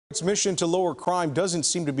Its mission to lower crime doesn't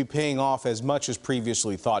seem to be paying off as much as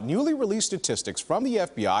previously thought. Newly released statistics from the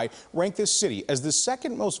FBI rank this city as the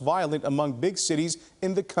second most violent among big cities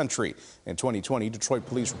in the country. In 2020, Detroit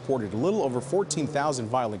police reported a little over 14,000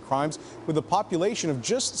 violent crimes with a population of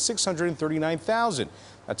just 639,000.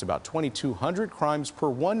 That's about 2,200 crimes per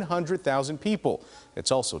 100,000 people.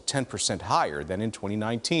 It's also 10% higher than in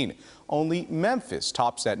 2019. Only Memphis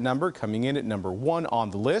tops that number, coming in at #1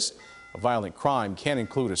 on the list. A violent crime can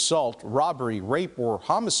include assault, robbery, rape, or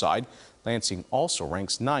homicide. Lansing also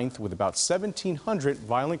ranks 9th with about 1,700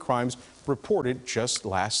 violent crimes reported just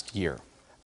last year.